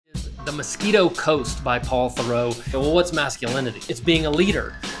The Mosquito Coast by Paul Thoreau. Well, what's masculinity? It's being a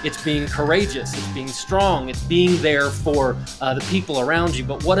leader. It's being courageous. It's being strong. It's being there for the people around you.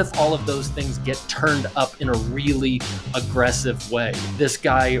 But what if all of those things get turned up in a really aggressive way? This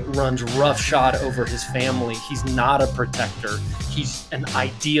guy runs roughshod over his family. He's not a protector. He's an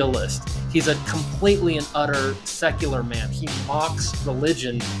idealist. He's a completely and utter secular man. He mocks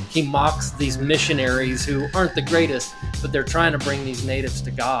religion. He mocks these missionaries who aren't the greatest, but they're trying to bring these natives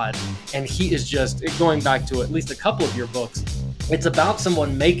to God. And he is just, going back to at least a couple of your books, it's about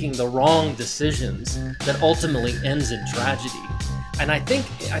someone making the wrong decisions that ultimately ends in tragedy. And I think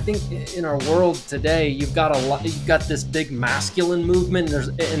in our world today, you've got this big masculine movement,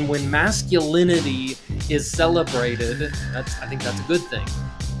 and when masculinity is celebrated, I think that's a good thing.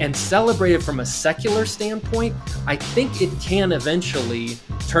 And celebrated from a secular standpoint, I think it can eventually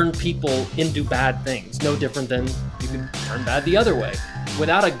turn people into bad things. No different than you can turn bad the other way.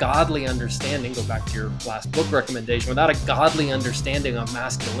 Without a godly understanding, go back to your last book recommendation, without a godly understanding of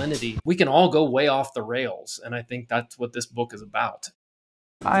masculinity, we can all go way off the rails. And I think that's what this book is about.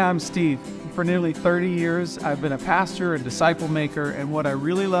 Hi, I'm Steve. For nearly 30 years, I've been a pastor and disciple maker, and what I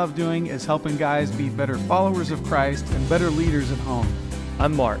really love doing is helping guys be better followers of Christ and better leaders at home.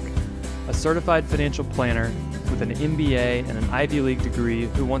 I'm Mark, a certified financial planner with an MBA and an Ivy League degree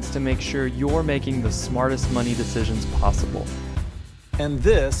who wants to make sure you're making the smartest money decisions possible. And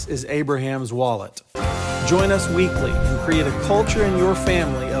this is Abraham's Wallet. Join us weekly and create a culture in your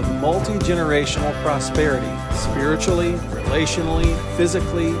family of multi-generational prosperity, spiritually, relationally,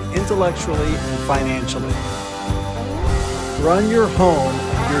 physically, intellectually, and financially. Run your home,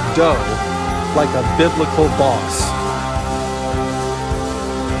 your dough, like a biblical boss.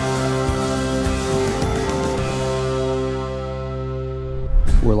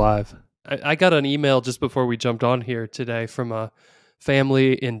 We're live. I got an email just before we jumped on here today from a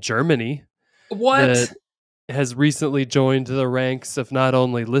family in Germany. What? That has recently joined the ranks of not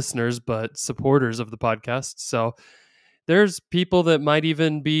only listeners, but supporters of the podcast. So there's people that might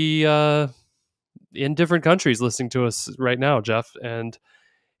even be in different countries listening to us right now, Jeff. And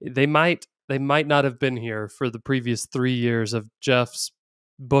they might not have been here for the previous 3 years of Jeff's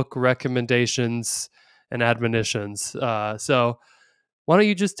book recommendations and admonitions. So why don't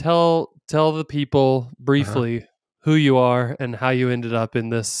you just tell the people briefly who you are and how you ended up in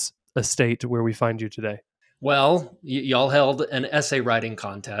this estate where we find you today? Well, y'all held an essay writing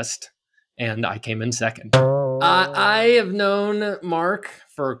contest, and I came in second. I have known Mark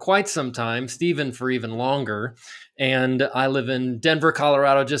for quite some time, Stephen for even longer, and I live in Denver,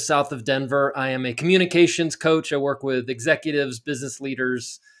 Colorado, just south of Denver. I am a communications coach. I work with executives, business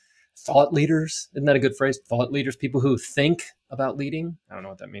leaders, thought leaders. Isn't that a good phrase? Thought leaders, people who think about leading. I don't know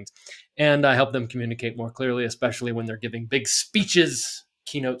what that means. And I help them communicate more clearly, especially when they're giving big speeches,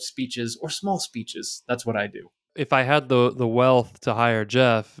 keynote speeches, or small speeches. That's what I do. If I had the wealth to hire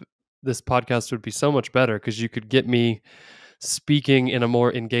Jeff, this podcast would be so much better because you could get me speaking in a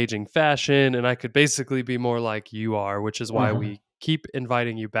more engaging fashion, and I could basically be more like you are, which is why we keep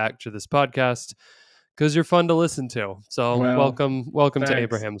inviting you back to this podcast, because you're fun to listen to. So welcome thanks. To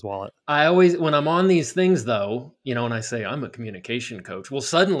Abraham's Wallet. I always, when I'm on these things though, and I say I'm a communication coach, well,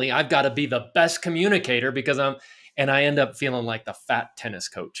 suddenly I've got to be the best communicator because I end up feeling like the fat tennis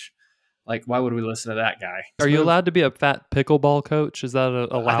coach. Like, why would we listen to that guy? Are you allowed to be a fat pickleball coach? Is that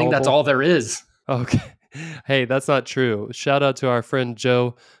allowable? I think that's all there is. Okay. Hey, that's not true. Shout out to our friend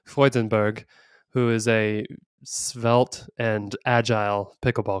Joe Freudenberg, who is a svelte and agile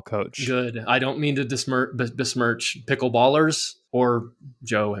pickleball coach. Good. I don't mean to besmirch pickleballers or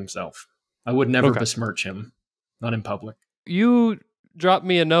Joe himself. I would never besmirch him, not in public. You dropped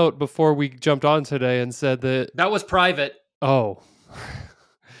me a note before we jumped on today and said that was private. Oh,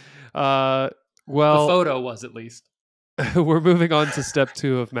 well, the photo was at least. We're moving on to step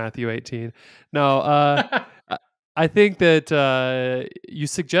 2 of Matthew 18. No, I think that you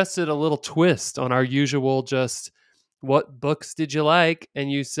suggested a little twist on our usual just what books did you like?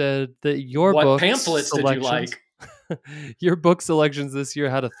 And you said that what pamphlets did you like? Your book selections this year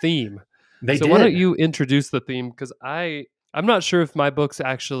had a theme. They did. Why don't you introduce the theme? Because I'm not sure if my books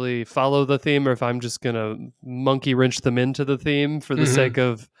actually follow the theme or if I'm just going to monkey wrench them into the theme for the sake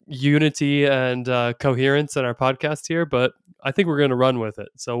of unity and coherence in our podcast here, but I think we're going to run with it.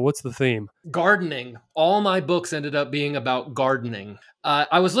 So what's the theme? Gardening. All my books ended up being about gardening.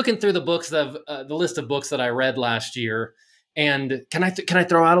 I was looking through the books the list of books that I read last year, and can I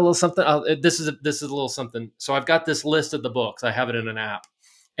throw out a little something? This is a little something. So I've got this list of the books. I have it in an app,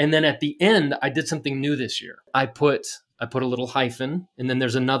 and then at the end, I did something new this year. I put a little hyphen, and then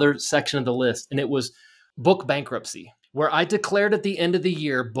there's another section of the list, and it was book bankruptcy. where I declared at the end of the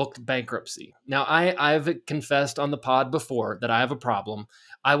year booked bankruptcy. Now, I've confessed on the pod before that I have a problem.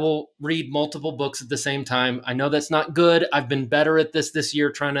 I will read multiple books at the same time. I know that's not good. I've been better at this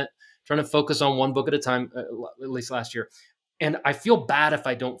year, trying to focus on one book at a time, at least last year. And I feel bad if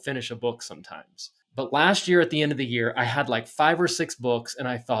I don't finish a book sometimes. But last year, at the end of the year, I had like 5 or 6 books, and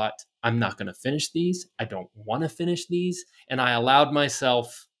I thought, I'm not going to finish these. I don't want to finish these. And I allowed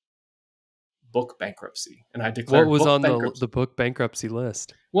myself book bankruptcy, and I declared What was on bankruptcy. the book bankruptcy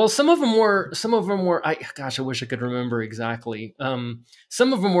list? Well, some of them were, I wish I could remember exactly.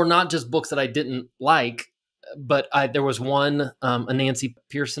 Some of them were not just books that I didn't like, but there was one, a Nancy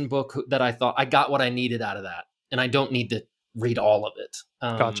Pearson book that I thought I got what I needed out of that, and I don't need to read all of it.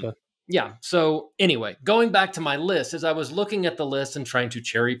 Gotcha. Yeah. So anyway, going back to my list, as I was looking at the list and trying to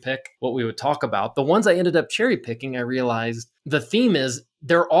cherry pick what we would talk about, the ones I ended up cherry picking, I realized the theme is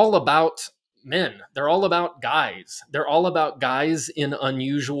they're all about men. They're all about guys. They're all about guys in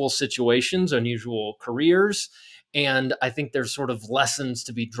unusual situations, unusual careers. And I think there's sort of lessons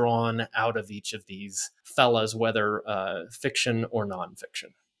to be drawn out of each of these fellas, whether fiction or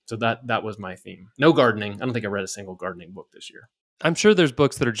nonfiction. So that was my theme. No gardening. I don't think I read a single gardening book this year. I'm sure there's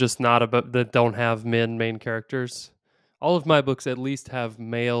books that are just not about, that don't have main characters. All of my books at least have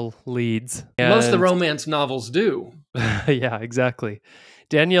male leads. Most of the romance novels do. Yeah, exactly.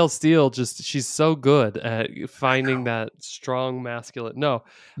 Danielle Steele, she's so good at finding that strong masculine. No.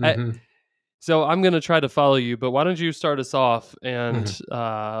 Mm-hmm. So I'm going to try to follow you, but why don't you start us off, and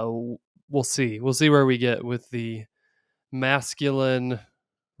we'll see. We'll see where we get with the masculine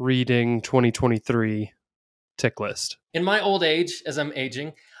reading 2023 tick list. In my old age, as I'm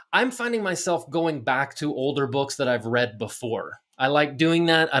aging, I'm finding myself going back to older books that I've read before. I like doing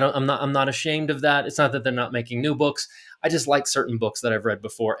that. I'm not ashamed of that. It's not that they're not making new books. I just like certain books that I've read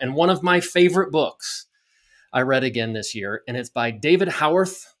before. And one of my favorite books I read again this year, and it's by David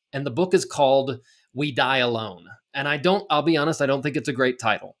Howarth, and the book is called We Die Alone. And I'll be honest, I don't think it's a great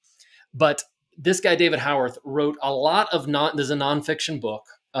title. But this guy, David Howarth, wrote a lot of there's a nonfiction book,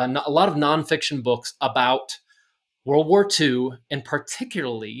 a lot of nonfiction books about World War II, and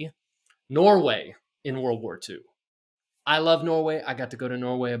particularly Norway in World War II. I love Norway. I got to go to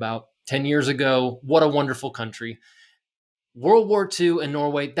Norway about 10 years ago. What a wonderful country. World War II and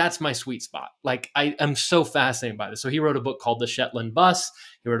Norway, that's my sweet spot. Like, I am so fascinated by this. So he wrote a book called The Shetland Bus.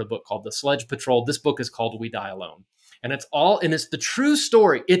 He wrote a book called The Sledge Patrol. This book is called We Die Alone. And it's the true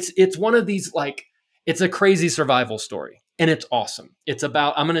story. It's one of these, like, it's a crazy survival story. And it's awesome. It's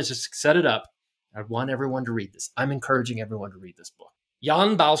about, I'm going to just set it up. I want everyone to read this. I'm encouraging everyone to read this book.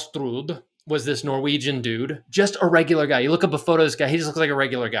 Jan Balstrud was this Norwegian dude, just a regular guy. You look up a photo of this guy, he just looks like a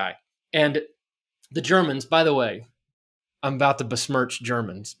regular guy. And the Germans, by the way, I'm about to besmirch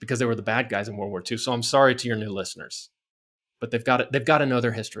Germans because they were the bad guys in World War II. So I'm sorry to your new listeners, but they've got to know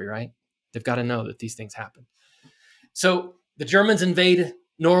their history, right? They've got to know that these things happen. So the Germans invade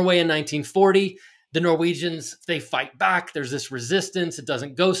Norway in 1940. The Norwegians, they fight back. There's this resistance. It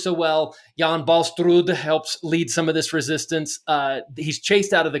doesn't go so well. Jan Balstrud helps lead some of this resistance. He's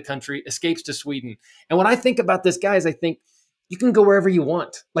chased out of the country, escapes to Sweden. And when I think about this guy is I think you can go wherever you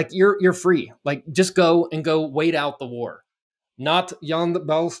want. Like you're free. Like just go wait out the war. Not Jan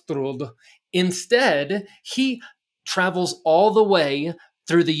Balstrud. Instead, he travels all the way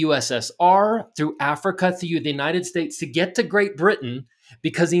through the USSR, through Africa, through the United States to get to Great Britain,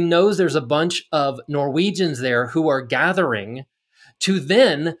 because he knows there's a bunch of Norwegians there who are gathering to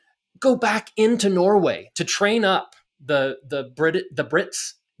then go back into Norway to train up the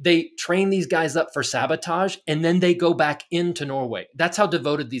Brits. They train these guys up for sabotage, and then they go back into Norway. That's how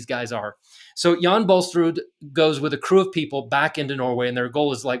devoted these guys are. So Jan Balstrud goes with a crew of people back into Norway, and their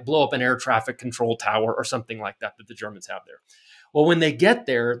goal is like blow up an air traffic control tower or something like that the Germans have there. Well, when they get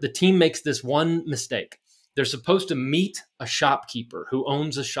there, the team makes this one mistake. They're supposed to meet a shopkeeper who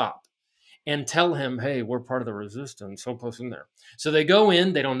owns a shop and tell him, hey, we're part of the resistance. Help us in there. So they go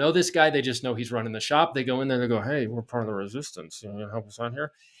in. They don't know this guy. They just know he's running the shop. They go in there. They go, hey, we're part of the resistance. You know, help us out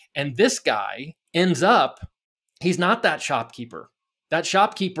here. And this guy ends up, he's not that shopkeeper. That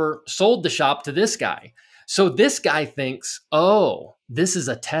shopkeeper sold the shop to this guy. So this guy thinks, oh, this is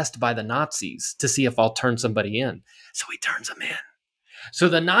a test by the Nazis to see if I'll turn somebody in. So he turns them in. So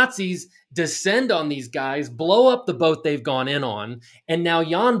the Nazis descend on these guys, blow up the boat they've gone in on, and now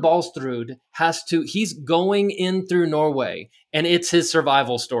Jan Balstrud he's going in through Norway, and it's his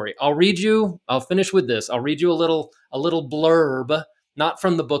survival story. I'll finish with this. I'll read you a little blurb, not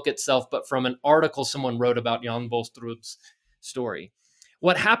from the book itself, but from an article someone wrote about Jan Balstrud's story.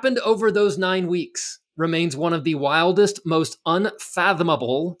 What happened over those 9 weeks remains one of the wildest, most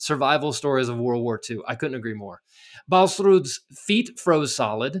unfathomable survival stories of World War II. I couldn't agree more. Balsrud's feet froze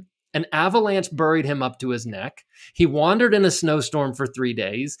solid. An avalanche buried him up to his neck. He wandered in a snowstorm for 3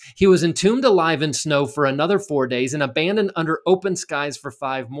 days. He was entombed alive in snow for another 4 days and abandoned under open skies for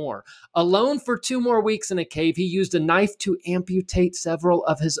 5 more. Alone for 2 more weeks in a cave, he used a knife to amputate several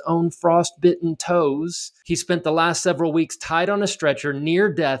of his own frostbitten toes. He spent the last several weeks tied on a stretcher near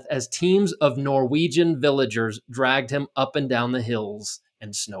death as teams of Norwegian villagers dragged him up and down the hills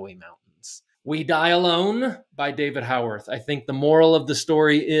and snowy mountains. We Die Alone by David Howarth. I think the moral of the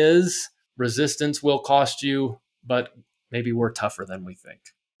story is resistance will cost you, but maybe we're tougher than we think.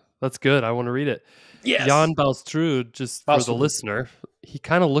 That's good. I want to read it. Yes. Jan Balstrud, just for the listener, he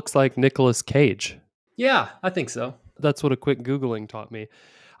kind of looks like Nicolas Cage. Yeah, I think so. That's what a quick Googling taught me.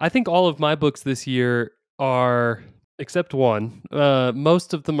 I think all of my books this year are, except one,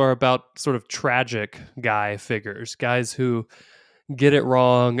 most of them are about sort of tragic guy figures, guys who get it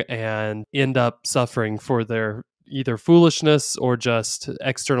wrong and end up suffering for their either foolishness or just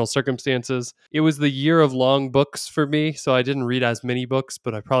external circumstances. It was the year of long books for me, so I didn't read as many books,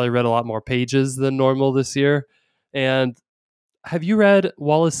 but I probably read a lot more pages than normal this year. And have you read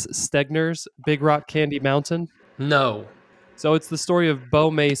Wallace Stegner's Big Rock Candy Mountain? No. So it's the story of Bo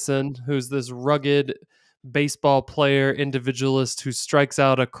Mason, who's this rugged baseball player, individualist who strikes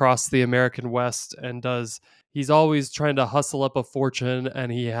out across the American West and he's always trying to hustle up a fortune,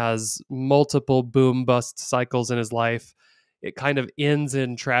 and he has multiple boom bust cycles in his life. It kind of ends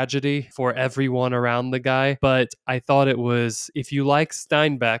in tragedy for everyone around the guy. But I thought it was, if you like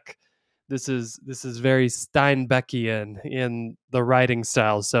Steinbeck, this is very Steinbeckian in the writing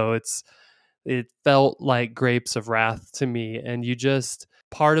style. So it felt like Grapes of Wrath to me. And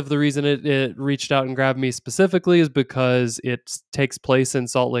part of the reason it reached out and grabbed me specifically is because it takes place in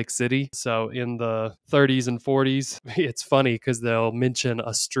Salt Lake City. So in the 30s and 40s, it's funny because they'll mention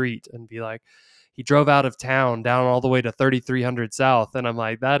a street and be like, he drove out of town down all the way to 3300 South. And I'm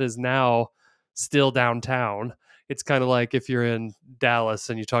like, that is now still downtown. It's kind of like if you're in Dallas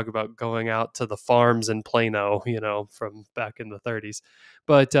and you talk about going out to the farms in Plano, from back in the 30s.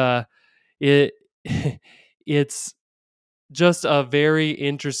 But it's just a very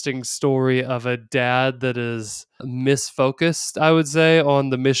interesting story of a dad that is misfocused, I would say,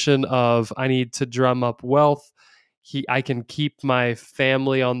 on the mission of, I need to drum up wealth. I can keep my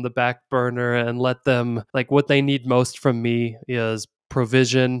family on the back burner and let them, like, what they need most from me is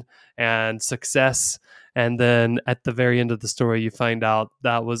provision and success. And then at the very end of the story, you find out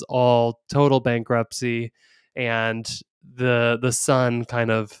that was all total bankruptcy, and the son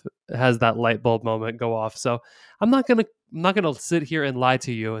kind of has that light bulb moment go off. So I'm not gonna sit here and lie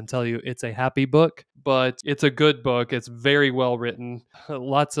to you and tell you it's a happy book, but it's a good book. It's very well written.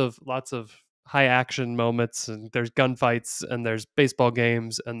 Lots of high action moments, and there's gunfights, and there's baseball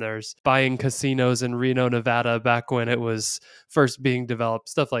games, and there's buying casinos in Reno, Nevada back when it was first being developed,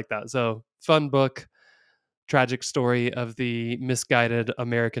 stuff like that. So fun book, tragic story of the misguided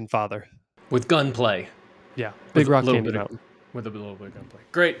American father. With gunplay. Yeah, Big Rock Candy Mountain. With a little bit of gunplay.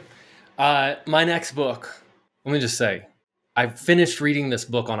 Great. My next book, let me just say, I finished reading this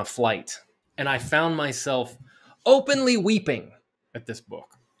book on a flight, and I found myself openly weeping at this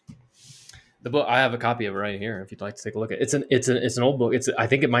book. The book, I have a copy of it right here if you'd like to take a look at it. It's an old book. I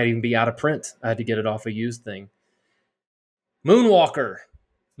think it might even be out of print. I had to get it off a used thing. Moonwalker.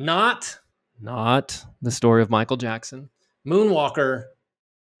 Not the story of Michael Jackson. Moonwalker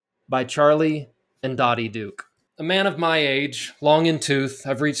by Charlie and Dottie Duke. A man of my age, long in tooth,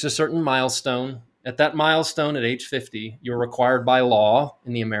 I've reached a certain milestone. At that milestone, at age 50, you're required by law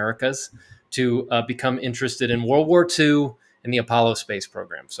in the Americas to become interested in World War II and the Apollo space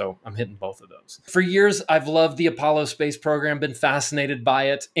program. So I'm hitting both of those. For years, I've loved the Apollo space program, been fascinated by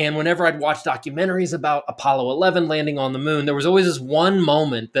it. And whenever I'd watch documentaries about Apollo 11 landing on the moon, there was always this one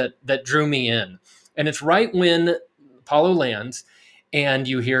moment that drew me in. And it's right when Apollo lands, and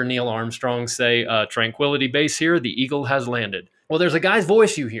you hear Neil Armstrong say, Tranquility Base here, the Eagle has landed. Well, there's a guy's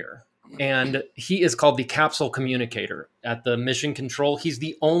voice you hear, and he is called the capsule communicator at the mission control. He's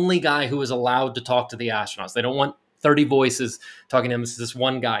the only guy who is allowed to talk to the astronauts. They don't want 30 voices talking to him. It's this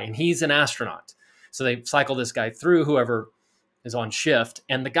one guy, and he's an astronaut. So they cycle this guy through, whoever is on shift.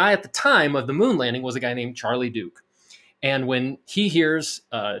 And the guy at the time of the moon landing was a guy named Charlie Duke. And when he hears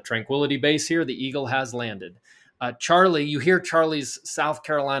Tranquility Base here, the Eagle has landed. Charlie, you hear Charlie's South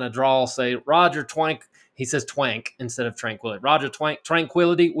Carolina drawl say, Roger, Twank. He says twank instead of tranquility. Roger, twank,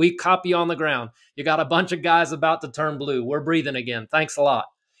 Tranquility, we copy on the ground. You got a bunch of guys about to turn blue. We're breathing again. Thanks a lot.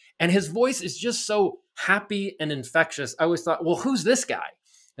 And his voice is just so happy and infectious. I always thought, well, who's this guy?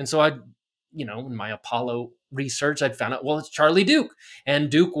 And so I in my Apollo research, I'd found out, well, it's Charlie Duke. And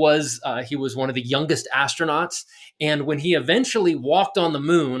Duke he was one of the youngest astronauts. And when he eventually walked on the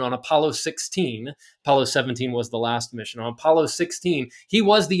moon on Apollo 16, Apollo 17 was the last mission. On Apollo 16, he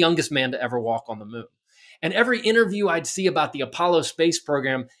was the youngest man to ever walk on the moon. And every interview I'd see about the Apollo space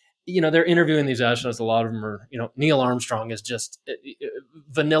program, they're interviewing these astronauts. A lot of them are, Neil Armstrong is just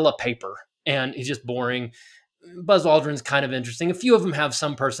vanilla paper and he's just boring. Buzz Aldrin's kind of interesting. A few of them have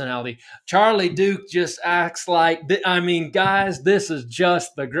some personality. Charlie Duke just acts like, guys, this is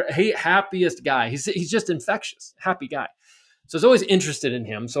just the happiest guy. He's just infectious, happy guy. So I was always interested in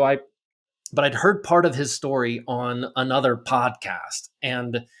him. But I'd heard part of his story on another podcast.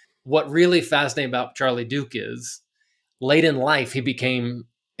 And what really fascinating about Charlie Duke is late in life, he became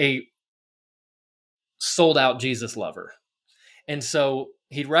a sold out Jesus lover. And so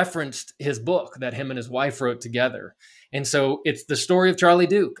he referenced his book that him and his wife wrote together. And so it's the story of Charlie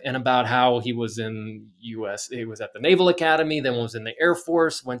Duke and about how he was he was at the Naval Academy, then was in the Air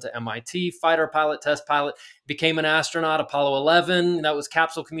Force, went to MIT, fighter pilot, test pilot, became an astronaut, Apollo 11, that was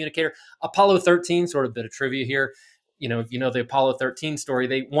capsule communicator. Apollo 13, sort of a bit of trivia here. If you know the Apollo 13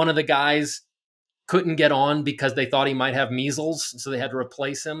 story, one of the guys couldn't get on because they thought he might have measles, so they had to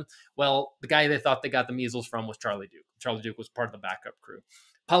replace him. Well, the guy they thought they got the measles from was Charlie Duke. Charlie Duke was part of the backup crew.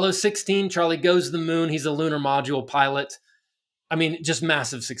 Apollo 16, Charlie goes to the moon. He's a lunar module pilot. Just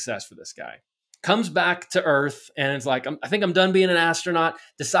massive success for this guy. Comes back to Earth and it's like, I think I'm done being an astronaut.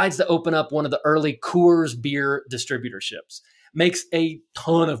 Decides to open up one of the early Coors beer distributorships. Makes a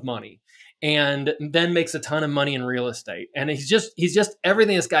ton of money. And then makes a ton of money in real estate. And he's just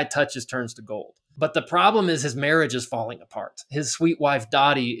everything this guy touches turns to gold. But the problem is his marriage is falling apart. His sweet wife,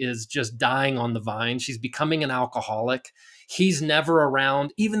 Dottie, is just dying on the vine. She's becoming an alcoholic. He's never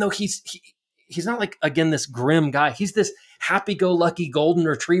around, even though he's not like, again, this grim guy. He's this happy-go-lucky golden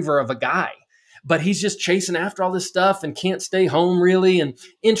retriever of a guy. But he's just chasing after all this stuff and can't stay home really and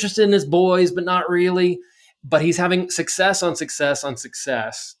interested in his boys, but not really. But he's having success on success on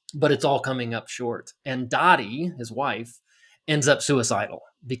success, but it's all coming up short. And Dottie, his wife, ends up suicidal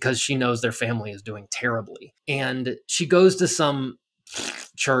because she knows their family is doing terribly. And she goes to some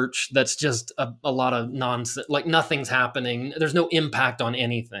church that's just a lot of nonsense, like nothing's happening. There's no impact on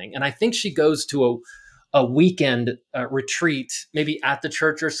anything. And I think she goes to a weekend retreat, maybe at the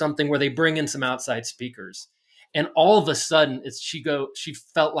church or something, where they bring in some outside speakers. And all of a sudden, she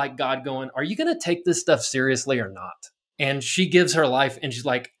felt like God going, are you going to take this stuff seriously or not? And she gives her life and she's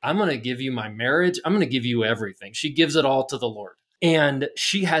like, I'm going to give you my marriage. I'm going to give you everything. She gives it all to the Lord. And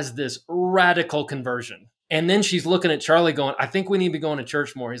she has this radical conversion. And then she's looking at Charlie going, I think we need to be going to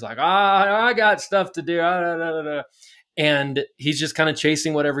church more. He's like, I got stuff to do. And he's just kind of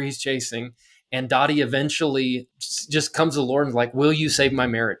chasing whatever he's chasing. And Dottie eventually just comes to the Lord and is like, will you save my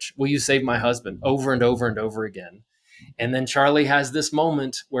marriage? Will you save my husband? Over and over and over again. And then Charlie has this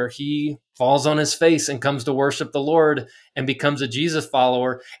moment where he falls on his face and comes to worship the Lord and becomes a Jesus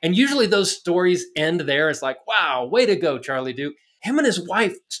follower. And usually those stories end there. It's like, wow, way to go, Charlie Duke. Him and his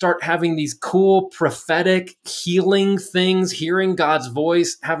wife start having these cool prophetic healing things, hearing God's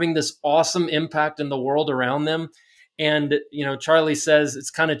voice, having this awesome impact in the world around them. And, Charlie says, it's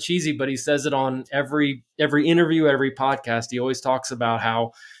kind of cheesy, but he says it on every interview, every podcast. He always talks about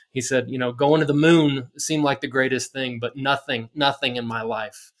how he said, going to the moon seemed like the greatest thing, but nothing in my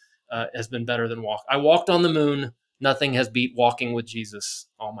life has been better than I walked on the moon. Nothing has beat walking with Jesus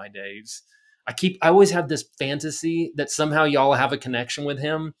all my days. I always have this fantasy that somehow y'all have a connection with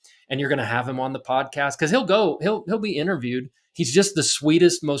him and you're going to have him on the podcast because he'll be interviewed. He's just the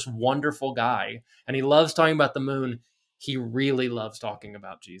sweetest, most wonderful guy. And he loves talking about the moon. He really loves talking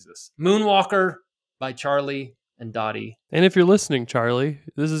about Jesus. Moonwalker by Charlie and Dottie. And if you're listening, Charlie,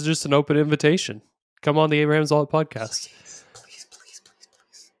 this is just an open invitation. Come on the Abraham's Wallet podcast. Please.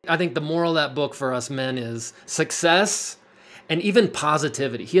 I think the moral of that book for us men is success and even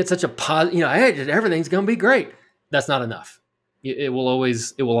positivity. He had such a hey, everything's going to be great. That's not enough. It will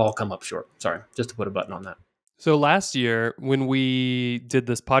all come up short. Sorry, just to put a button on that. So last year when we did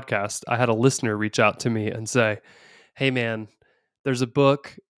this podcast, I had a listener reach out to me and say, hey man, there's a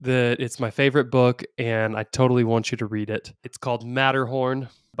book that it's my favorite book and I totally want you to read it. It's called Matterhorn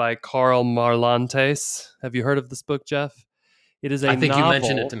by Karl Marlantes. Have you heard of this book, Jeff? It is a novel. I think you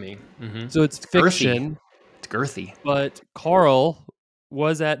mentioned it to me. Mm-hmm. So it's fiction. It's girthy. But Karl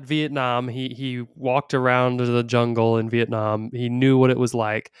was at Vietnam. He walked around the jungle in Vietnam. He knew what it was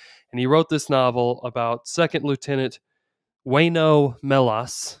like. And he wrote this novel about Second Lieutenant Waino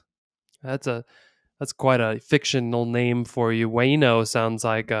Melas. That's quite a fictional name for you. Waino sounds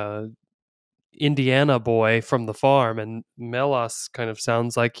like a Indiana boy from the farm, and Melas kind of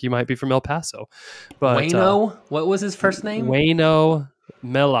sounds like he might be from El Paso. But Wayno? What was his first name? Wayno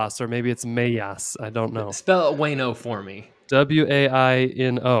Melas, or maybe it's Mayas. I don't know. Spell Wayno for me.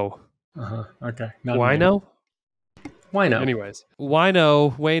 Waino. Okay. Wino? Wayno. Anyways,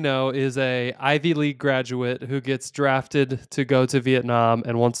 Wayno is a Ivy League graduate who gets drafted to go to Vietnam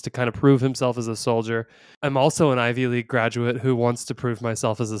and wants to kind of prove himself as a soldier. I'm also an Ivy League graduate who wants to prove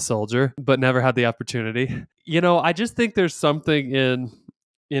myself as a soldier, but never had the opportunity. I just think there's something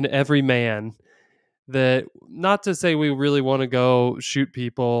in every man that, not to say we really want to go shoot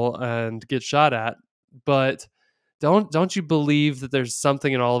people and get shot at, but don't you believe that there's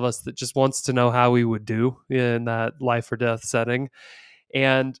something in all of us that just wants to know how we would do in that life or death setting?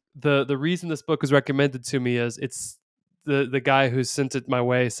 And the reason this book was recommended to me is it's the guy who sent it my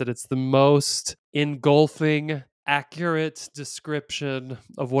way said it's the most engulfing, accurate description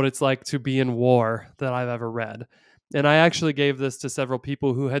of what it's like to be in war that I've ever read. And I actually gave this to several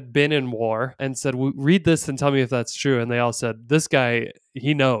people who had been in war and said, read this and tell me if that's true. And they all said, this guy,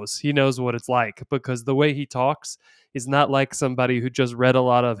 he knows what it's like, because the way he talks is not like somebody who just read a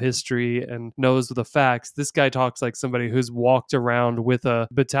lot of history and knows the facts. This guy talks like somebody who's walked around with a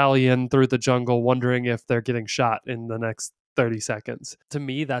battalion through the jungle wondering if they're getting shot in the next 30 seconds. To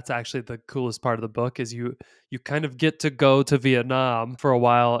me, that's actually the coolest part of the book, is you kind of get to go to Vietnam for a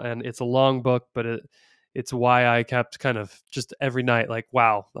while, and it's a long book, but it's why I kept kind of just every night like,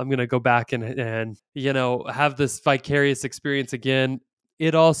 wow, I'm going to go back and have this vicarious experience again.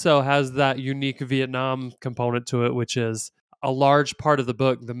 It also has that unique Vietnam component to it, which is a large part of the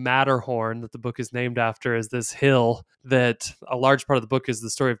book. The Matterhorn that the book is named after is this hill that a large part of the book is the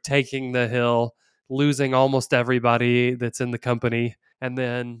story of taking the hill, losing almost everybody that's in the company, and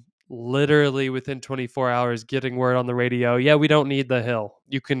then literally within 24 hours getting word on the radio, yeah, we don't need the hill.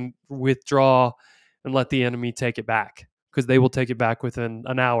 You can withdraw and let the enemy take it back, because they will take it back within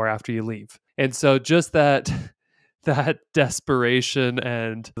an hour after you leave. And so just that desperation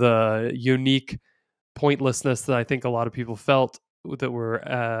and the unique pointlessness that I think a lot of people felt that were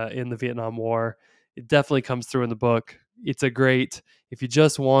in the Vietnam War, it definitely comes through in the book. It's a great, if you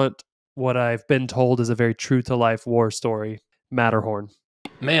just want what I've been told is a very true to life war story, Matterhorn.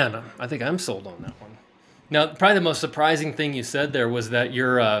 Man, I think I'm sold on that one. Now, probably the most surprising thing you said there was that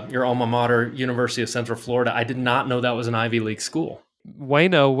your alma mater, University of Central Florida, I did not know that was an Ivy League school.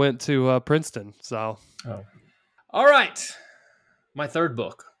 Wayno went to Princeton, so. Oh. All right. My third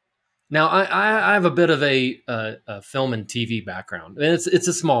book. Now, I have a bit of a film and TV background. And it's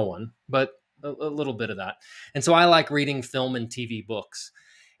a small one, but a little bit of that. And so I like reading film and TV books.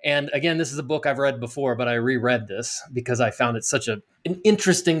 And again, this is a book I've read before, but I reread this because I found it such an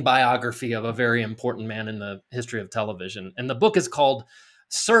interesting biography of a very important man in the history of television. And the book is called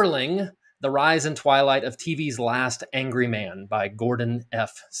Serling, The Rise and Twilight of TV's Last Angry Man by Gordon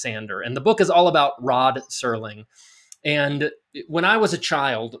F. Sander. And the book is all about Rod Serling. And when I was a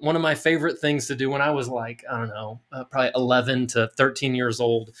child, one of my favorite things to do when I was like, I don't know, probably 11 to 13 years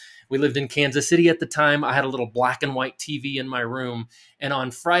old, we lived in Kansas City at the time. I had a little black and white TV in my room. And on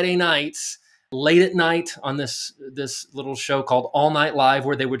Friday nights, late at night, on this little show called All Night Live,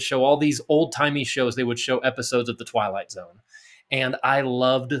 where they would show all these old-timey shows, they would show episodes of The Twilight Zone. And I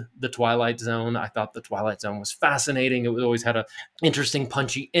loved The Twilight Zone. I thought The Twilight Zone was fascinating. It always had an interesting,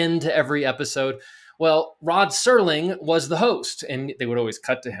 punchy end to every episode. Well, Rod Serling was the host, and they would always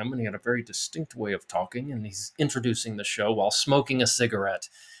cut to him, and he had a very distinct way of talking, and he's introducing the show while smoking a cigarette.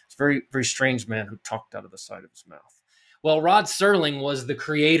 It's a very, very strange man who talked out of the side of his mouth. Well, Rod Serling was the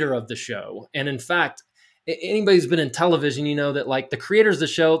creator of the show, and in fact, anybody who's been in television, you know that like the creators of the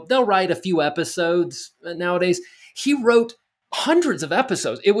show, they'll write a few episodes nowadays. He wrote hundreds of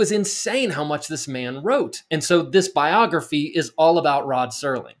episodes. It was insane how much this man wrote. And so this biography is all about Rod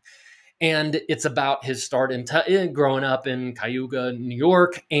Serling. And it's about his start in growing up in Cayuga, New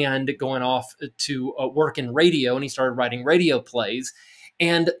York, and going off to work in radio. And he started writing radio plays.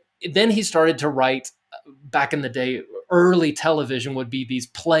 And then he started to write, back in the day, early television would be these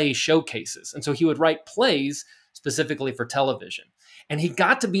play showcases. And so he would write plays specifically for television. And he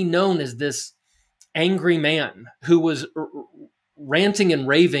got to be known as this angry man who was ranting and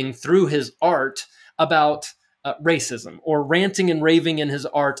raving through his art about racism, or ranting and raving in his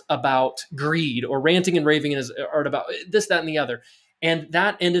art about greed, or ranting and raving in his art about this, that, and the other. And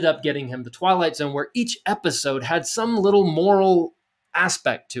that ended up getting him the Twilight Zone, where each episode had some little moral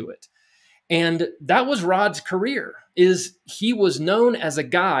aspect to it. And that was Rod's career, is he was known as a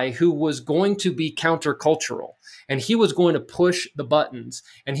guy who was going to be countercultural, and he was going to push the buttons,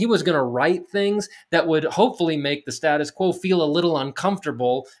 and he was going to write things that would hopefully make the status quo feel a little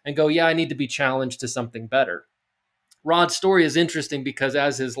uncomfortable and go, yeah, I need to be challenged to something better. Rod's story is interesting because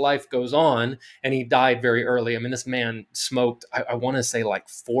as his life goes on, and he died very early. I mean, this man smoked, I want to say like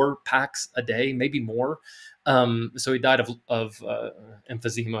 4 packs a day, maybe more. So he died of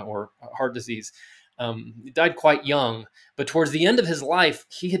emphysema or heart disease. He died quite young, but towards the end of his life,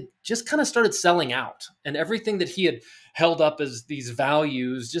 he had just kind of started selling out, and everything that he had held up as these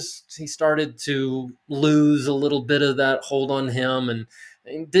values, he started to lose a little bit of that hold on him, and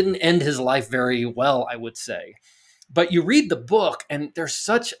didn't end his life very well, I would say. But you read the book, and there's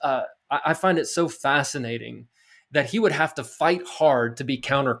I find it so fascinating that he would have to fight hard to be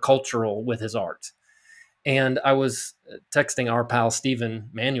countercultural with his art. And I was texting our pal,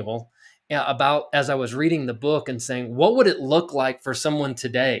 Stephen Manuel, about, as I was reading the book, and saying, what would it look like for someone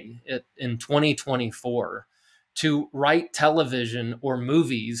today in 2024 to write television or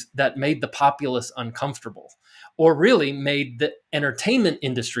movies that made the populace uncomfortable, or really made the entertainment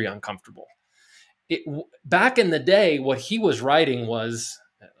industry uncomfortable? Back in the day, what he was writing was,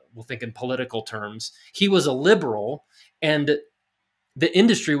 we'll think in political terms, he was a liberal, and the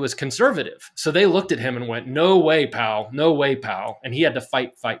industry was conservative. So they looked at him and went, no way, pal, no way, pal. And he had to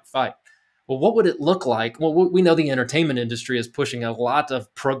fight. Well, what would it look like? Well, we know the entertainment industry is pushing a lot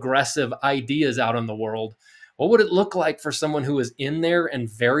of progressive ideas out in the world. What would it look like for someone who is in there and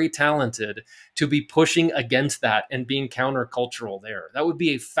very talented to be pushing against that and being countercultural there? That would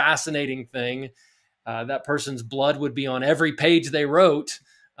be a fascinating thing. That person's blood would be on every page they wrote.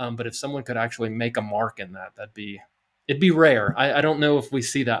 But if someone could actually make a mark in that, it'd be rare. I don't know if we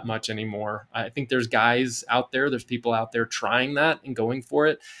see that much anymore. I think there's people out there trying that and going for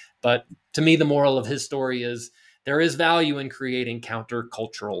it. But to me, the moral of his story is there is value in creating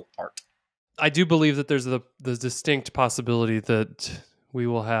countercultural art. I do believe that there's the distinct possibility that we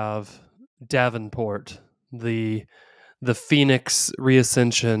will have Davenport, the Phoenix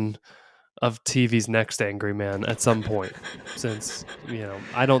reascension of TV's next angry man at some point, since,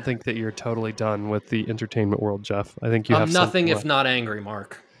 I don't think that you're totally done with the entertainment world, Jeff. I think you have nothing if not angry,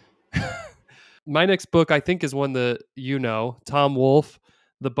 Mark. My next book, I think, is one that Tom Wolfe,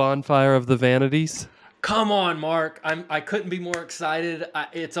 The Bonfire of the Vanities. Come on, Mark. I couldn't be more excited.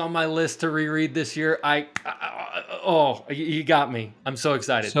 It's on my list to reread this year. You got me. I'm so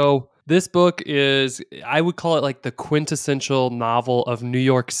excited. So this book is, I would call it like the quintessential novel of New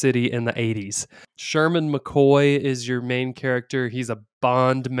York City in the 80s. Sherman McCoy is your main character. He's a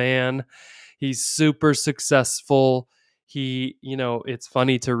Bond man. He's super successful. It's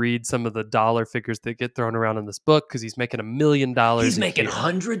funny to read some of the dollar figures that get thrown around in this book because he's making $1 million. He's making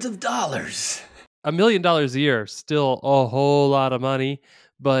hundreds of dollars. $1 million a year, still a whole lot of money.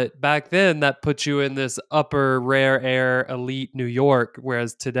 But back then, that puts you in this upper rare air elite New York,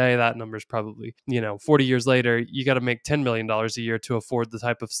 whereas today that number is probably, 40 years later, you got to make $10 million a year to afford the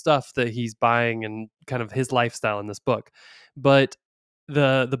type of stuff that he's buying and kind of his lifestyle in this book. But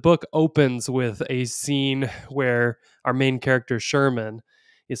the book opens with a scene where our main character, Sherman,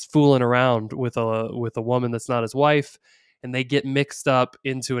 is fooling around with a woman that's not his wife, and they get mixed up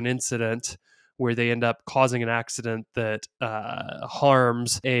into an incident where they end up causing an accident that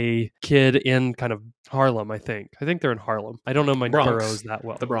harms a kid in kind of Harlem, I think. I think they're in Harlem. I don't know my boroughs that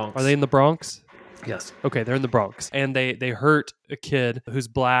well. The Bronx. Are they in the Bronx? Yes. Okay, they're in the Bronx. And they hurt a kid who's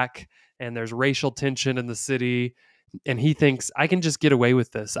black, and there's racial tension in the city, and he thinks, I can just get away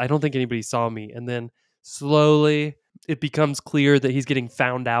with this. I don't think anybody saw me. And then slowly it becomes clear that he's getting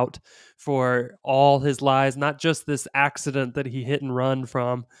found out for all his lies, not just this accident that he hit and run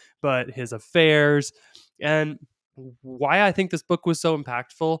from, but his affairs. And why I think this book was so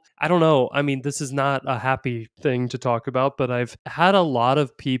impactful, I don't know. I mean, this is not a happy thing to talk about, but I've had a lot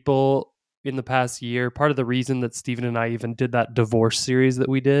of people in the past year. Part of the reason that Stephen and I even did that divorce series that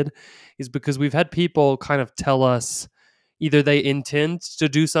we did is because we've had people kind of tell us either they intend to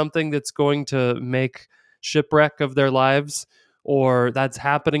do something that's going to make shipwreck of their lives, or that's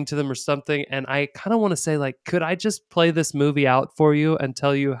happening to them or something. And I kind of want to say, like, could I just play this movie out for you and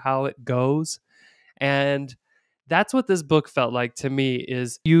tell you how it goes? And that's what this book felt like to me,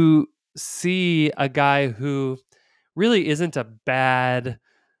 is you see a guy who really isn't a bad,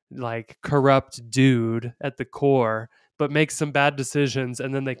 like, corrupt dude at the core, but makes some bad decisions,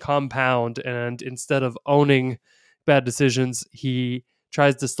 and then they compound, and instead of owning bad decisions, he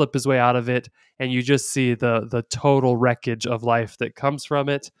tries to slip his way out of it, and you just see the total wreckage of life that comes from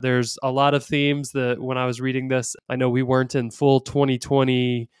it. There's a lot of themes that when I was reading this, I know we weren't in full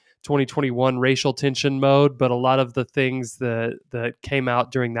 2020 2021 racial tension mode, but a lot of the things that came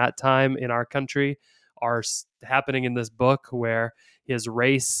out during that time in our country are happening in this book, where his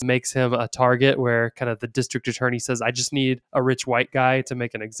race makes him a target, where kind of the district attorney says, I just need a rich white guy to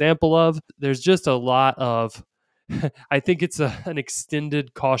make an example of. There's just a lot of, I think it's an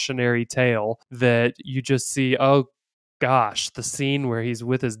extended cautionary tale that you just see, oh gosh, the scene where he's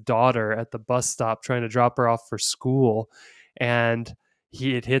with his daughter at the bus stop trying to drop her off for school. And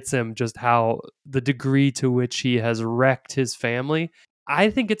it hits him just how the degree to which he has wrecked his family.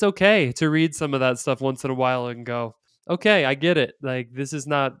 I think it's okay to read some of that stuff once in a while and go, okay, I get it. Like, this is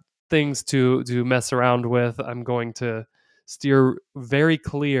not things to mess around with. I'm going to steer very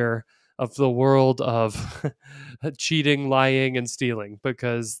clear of the world of cheating, lying, and stealing,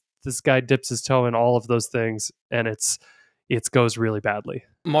 because this guy dips his toe in all of those things, and it goes really badly.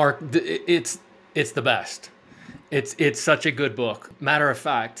 Mark, it's the best. It's such a good book. Matter of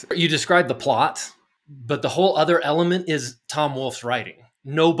fact, you described the plot, but the whole other element is Tom Wolfe's writing.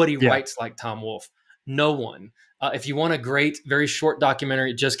 Nobody writes like Tom Wolfe. No one. If you want a great, very short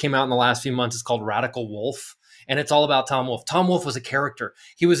documentary, it just came out in the last few months. It's called Radical Wolf, and it's all about Tom Wolfe. Tom Wolfe was a character.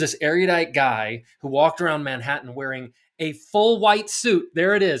 He was this erudite guy who walked around Manhattan wearing a full white suit.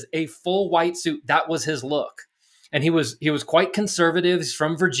 There it is, a full white suit. That was his look. And he was quite conservative. He's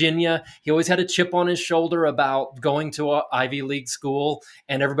from Virginia. He always had a chip on his shoulder about going to an Ivy League school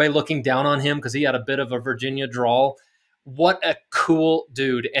and everybody looking down on him because he had a bit of a Virginia drawl. What a cool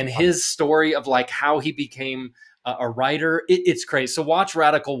dude. And his story of like how he became a writer, it's crazy. So watch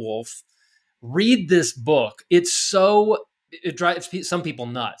Radical Wolf. Read this book. It drives some people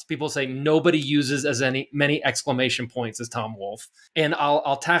nuts. People say nobody uses as many exclamation points as Tom Wolfe. And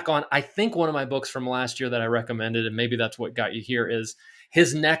I'll tack on, I think one of my books from last year that I recommended, and maybe that's what got you here, is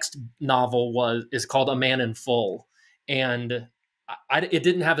his next novel is called A Man in Full. And it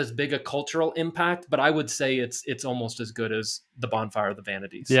didn't have as big a cultural impact, but I would say it's almost as good as The Bonfire of the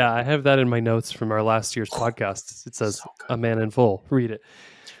Vanities. Yeah, I have that in my notes from our last year's podcast. It says A Man in Full. Read it.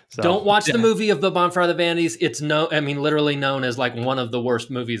 So, don't watch the movie of The Bonfire of the Vanities. It's literally known as like one of the worst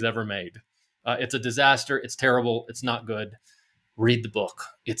movies ever made. It's a disaster. It's terrible. It's not good. Read the book.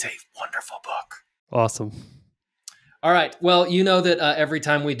 It's a wonderful book. Awesome. All right. Well, you know that every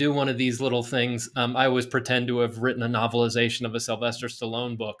time we do one of these little things, I always pretend to have written a novelization of a Sylvester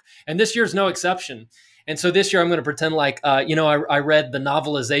Stallone book. And this year's no exception. And so this year I'm going to pretend like, I read the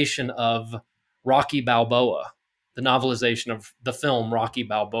novelization of Rocky Balboa. The novelization of the film Rocky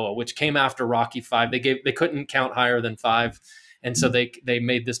Balboa, which came after Rocky V. They couldn't count higher than 5. And so they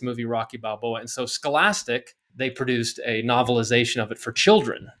made this movie Rocky Balboa. And so Scholastic, they produced a novelization of it for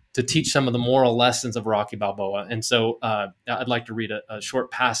children to teach some of the moral lessons of Rocky Balboa. And so I'd like to read a short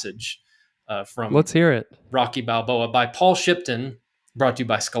passage from Let's hear it. Rocky Balboa by Paul Shipton, brought to you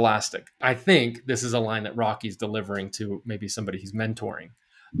by Scholastic. I think this is a line that Rocky's delivering to maybe somebody he's mentoring.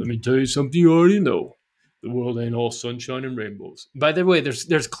 Let me tell you something you already know. The world ain't all sunshine and rainbows. By the way,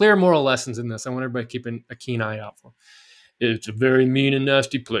 there's clear moral lessons in this. I want everybody keeping a keen eye out for. It's a very mean and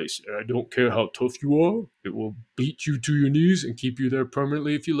nasty place, and I don't care how tough you are. It will beat you to your knees and keep you there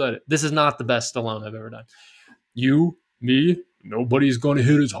permanently if you let it. This is not the best Stallone I've ever done. You, me, nobody's going to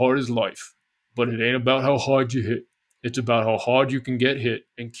hit as hard as life. But it ain't about how hard you hit. It's about how hard you can get hit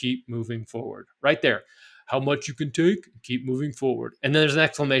and keep moving forward. Right there. How much you can take, keep moving forward. And then there's an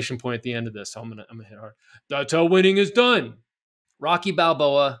exclamation point at the end of this. So I'm gonna hit hard. That's how winning is done. Rocky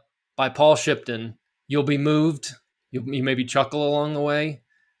Balboa by Paul Shipton. You'll be moved. You maybe chuckle along the way,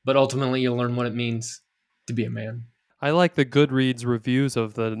 but ultimately you'll learn what it means to be a man. I like the Goodreads reviews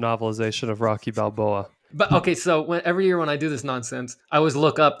of the novelization of Rocky Balboa. But okay, so every year when I do this nonsense, I always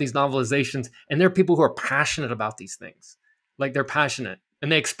look up these novelizations, and there are people who are passionate about these things. Like, they're passionate.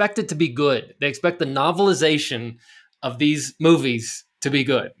 And they expect it to be good. They expect the novelization of these movies to be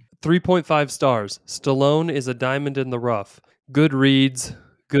good. 3.5 stars. Stallone is a diamond in the rough. Good reads,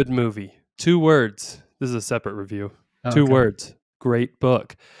 good movie. 2 words. This is a separate review. Okay. 2 words. Great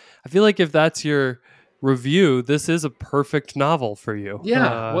book. I feel like if that's your review, this is a perfect novel for you.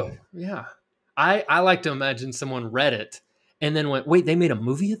 Yeah. Yeah. I like to imagine someone read it and then went, wait, they made a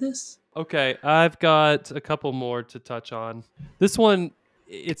movie of this? Okay, I've got a couple more to touch on. This one,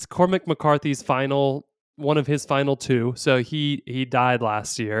 it's Cormac McCarthy's one of his final 2. So he died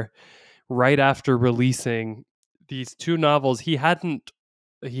last year, right after releasing these 2 novels. He hadn't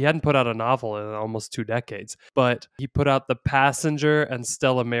put out a novel in almost 2 decades, but he put out The Passenger and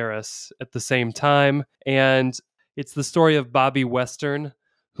Stella Maris at the same time. And it's the story of Bobby Western,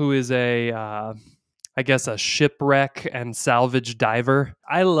 who is a shipwreck and salvage diver.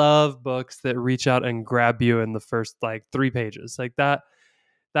 I love books that reach out and grab you in the first 3 pages. Like that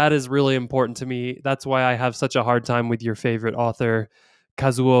that is really important to me. That's why I have such a hard time with your favorite author,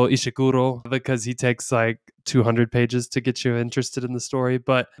 Kazuo Ishiguro, because he takes like 200 pages to get you interested in the story.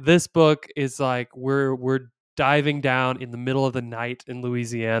 But this book is like we're diving down in the middle of the night in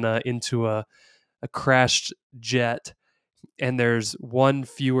Louisiana into a crashed jet, and there's one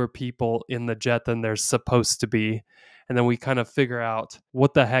fewer people in the jet than there's supposed to be. And then we kind of figure out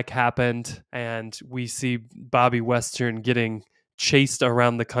what the heck happened, and we see Bobby Western getting chased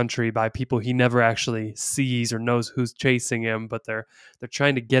around the country by people he never actually sees or knows who's chasing him, but they're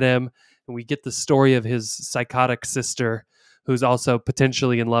trying to get him. And we get the story of his psychotic sister who's also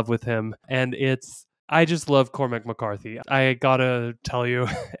potentially in love with him. And I just love Cormac McCarthy. I gotta tell you,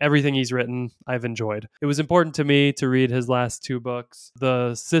 everything he's written, I've enjoyed. It was important to me to read his last two books.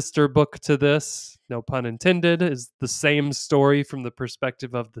 The sister book to this, no pun intended, is the same story from the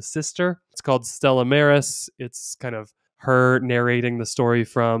perspective of the sister. It's called Stella Maris. It's kind of her narrating the story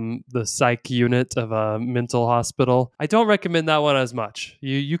from the psych unit of a mental hospital. I don't recommend that one as much.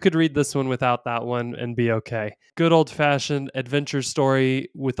 You could read this one without that one and be okay. Good old-fashioned adventure story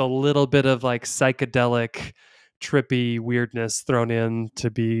with a little bit of like psychedelic, trippy weirdness thrown in to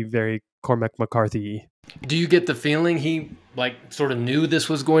be very Cormac McCarthy. Do you get the feeling he like sort of knew this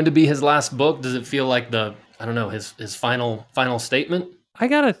was going to be his last book? Does it feel like his final statement? I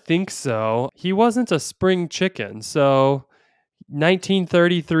gotta think so. He wasn't a spring chicken, so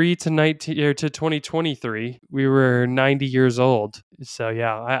 1933 to 2023, we were 90 years old. So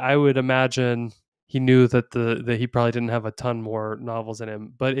yeah, I would imagine he knew that he probably didn't have a ton more novels in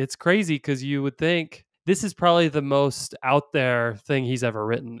him. But it's crazy because you would think this is probably the most out there thing he's ever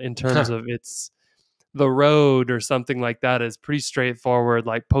written in terms of it's The Road or something like that is pretty straightforward,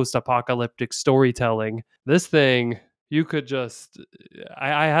 like post-apocalyptic storytelling. This thing, you could just...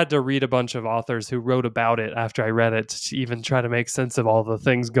 I had to read a bunch of authors who wrote about it after I read it to even try to make sense of all the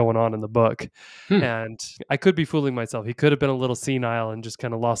things going on in the book. And I could be fooling myself. He could have been a little senile and just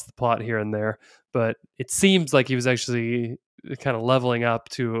kind of lost the plot here and there. But it seems like he was actually kind of leveling up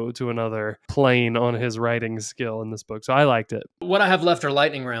to another plane on his writing skill in this book. So I liked it. What I have left are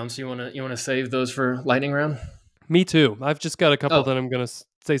lightning rounds. You want to save those for lightning round? Me too. I've just got a couple that I'm going to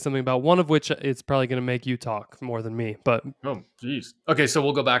say something about, one of which it's probably going to make you talk more than me. But oh, geez. Okay, so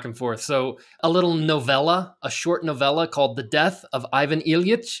we'll go back and forth. So a little novella, a short novella called The Death of Ivan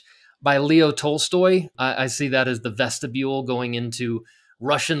Ilyich by Leo Tolstoy. I see that as the vestibule going into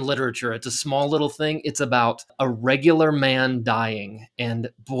Russian literature. It's a small little thing. It's about a regular man dying.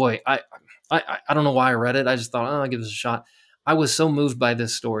 And boy, I don't know why I read it. I just thought, I'll give this a shot. I was so moved by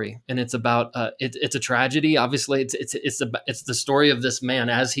this story, and it's about it's a tragedy. Obviously, it's the story of this man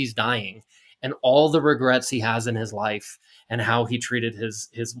as he's dying, and all the regrets he has in his life, and how he treated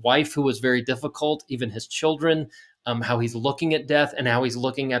his wife, who was very difficult, even his children, how he's looking at death, and how he's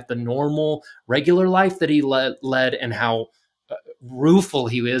looking at the normal, regular life that he led, and how rueful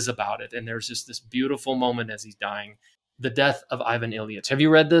he is about it. And there's just this beautiful moment as he's dying. The Death of Ivan Ilyich. Have you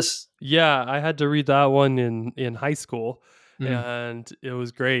read this? Yeah, I had to read that one in high school. And it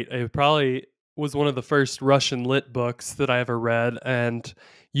was great. It probably was one of the first Russian lit books that I ever read. And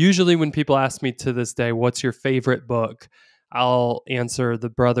usually when people ask me to this day, what's your favorite book? I'll answer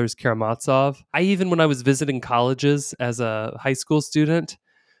The Brothers Karamazov. When I was visiting colleges as a high school student,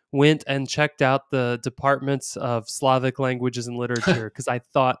 went and checked out the departments of Slavic languages and literature because I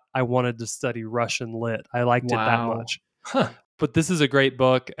thought I wanted to study Russian lit. I liked it that much. But this is a great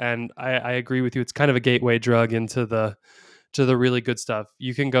book, and I agree with you. It's kind of a gateway drug into the really good stuff.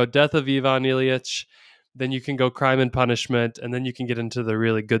 You can go Death of Ivan Ilyich, then you can go Crime and Punishment, and then you can get into the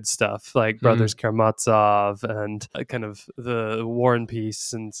really good stuff like Brothers Karamazov and kind of the War and